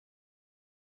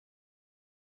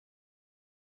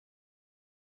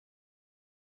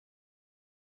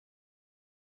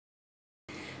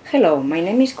Hello, my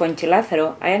name is Conxi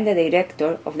Lázaro. I am the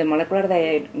Director of the Molecular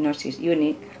Diagnosis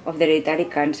Unit of the Hereditary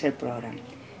Cancer Program.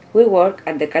 We work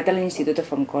at the Catalan Institute of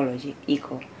Oncology,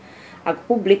 ICO, a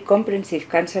public comprehensive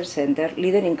cancer center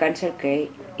leader in cancer care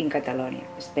in Catalonia,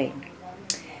 Spain.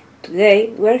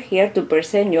 Today, we are here to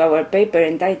present you our paper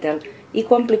entitled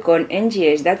Amplicon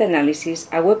NGS Data Analysis,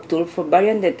 a web tool for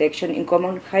variant detection in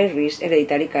common high-risk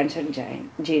hereditary cancer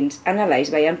genes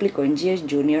analyzed by Amplicon GS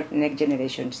Junior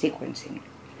next-generation sequencing.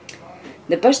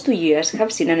 The past 2 years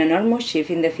have seen an enormous shift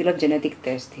in the field of genetic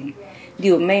testing,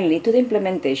 due mainly to the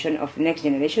implementation of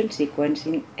next-generation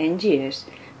sequencing NGS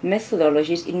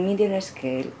methodologies in medium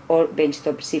scale or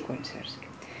benchtop sequencers.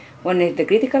 One of the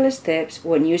critical steps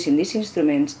when using these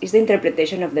instruments is the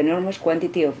interpretation of the enormous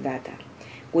quantity of data,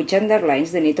 which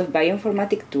underlines the need of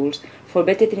bioinformatic tools for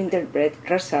better to interpret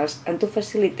results and to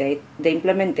facilitate the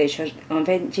implementation of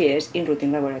NGS in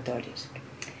routine laboratories.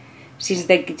 Since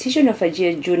the acquisition of a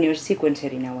GS Junior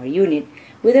sequencer in our unit,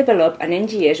 we developed an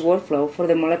NGS workflow for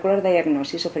the molecular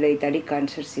diagnosis of hereditary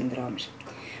cancer syndromes.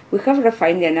 We have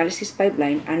refined the analysis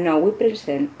pipeline, and now we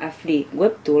present a free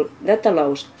web tool that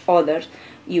allows other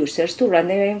users to run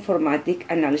the bioinformatic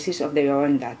analysis of their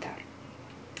own data.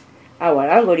 Our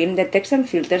algorithm detects and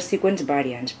filters sequence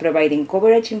variants, providing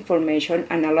coverage information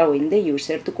and allowing the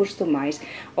user to customize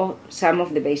some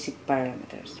of the basic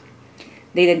parameters.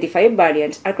 The identified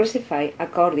variants are classified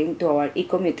according to our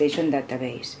Human Mutation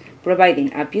database,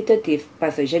 providing a putative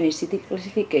pathogenicity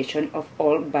classification of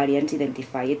all variants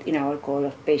identified in our cohort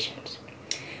of patients.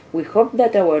 We hope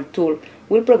that our tool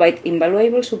will provide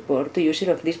invaluable support to users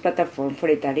of this platform for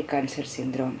hereditary cancer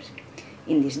syndromes.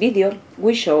 In this video,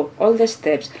 we show all the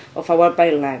steps of our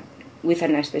pipeline, with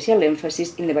a special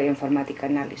emphasis in the bioinformatic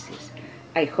analysis.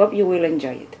 I hope you will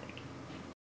enjoy it.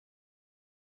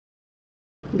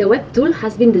 The web tool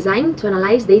has been designed to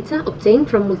analyze data obtained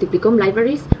from multiplicome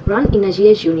libraries run in a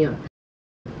GS Junior.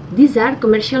 These are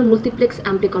commercial multiplex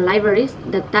Amplicon libraries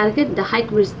that target the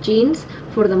high-risk genes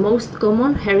for the most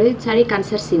common hereditary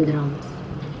cancer syndromes.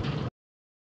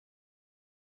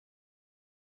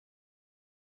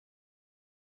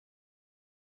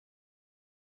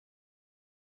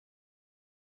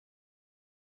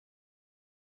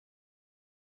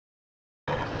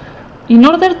 In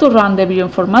order to run the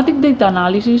bioinformatic data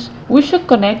analysis, we should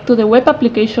connect to the web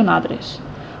application address.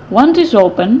 Once it's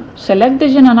open, select the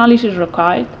gene analysis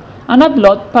required and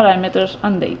upload parameters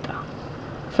and data.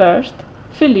 First,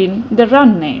 fill in the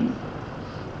run name.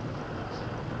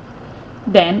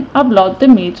 Then, upload the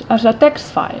image as a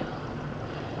text file.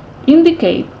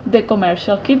 Indicate the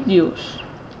commercial kit used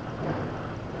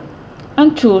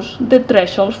and choose the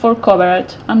thresholds for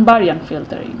coverage and variant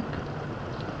filtering.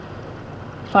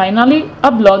 Finally,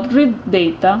 upload read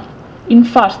data in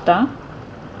FASTA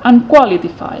and quality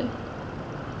file.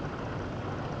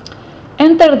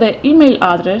 Enter the email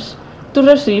address to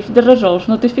receive the results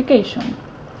notification.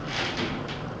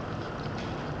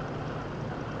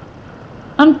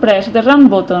 And press the Run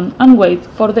button and wait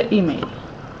for the email.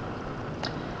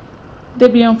 The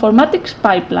bioinformatics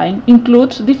pipeline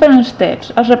includes different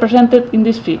steps as represented in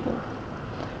this figure.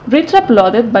 Reads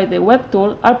uploaded by the web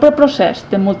tool are preprocessed,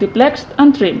 demultiplexed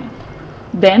and trimmed.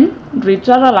 Then, reads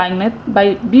are aligned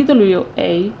by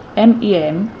BWA-MEM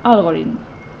algorithm.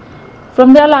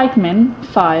 From the alignment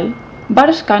file,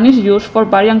 var scan is used for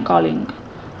variant calling,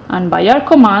 and by our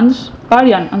commands,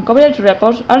 variant and coverage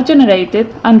reports are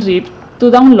generated and zipped to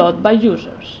download by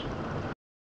users.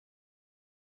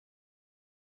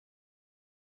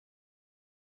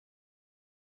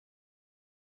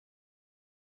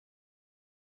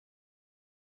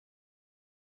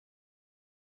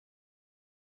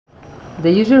 The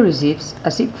user receives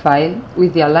a zip file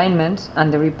with the alignments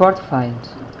and the report files.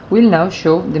 We'll now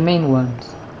show the main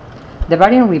ones. The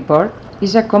variant report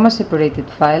is a comma-separated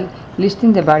file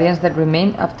listing the variants that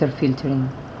remain after filtering.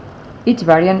 Each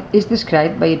variant is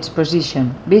described by its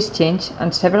position, base change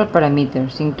and several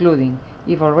parameters, including,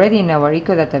 if already in our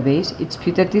ECO database, its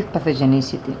putative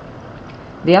pathogenicity.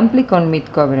 The Amplicon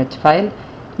MIT coverage file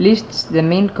lists the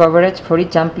main coverage for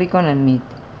each Amplicon and MIT,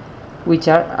 which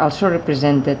are also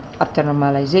represented after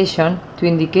normalization to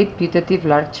indicate putative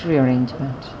large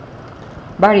rearrangements.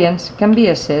 Variants can be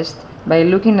assessed by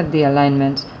looking at the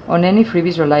alignments on any free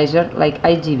visualizer like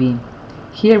IGV.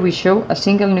 Here we show a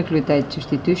single nucleotide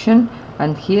substitution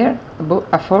and here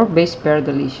a 4 base pair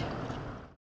deletion.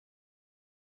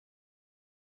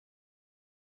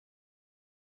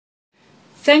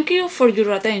 Thank you for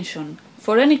your attention.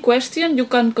 For any question, you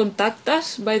can contact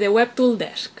us by the web tool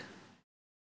desk.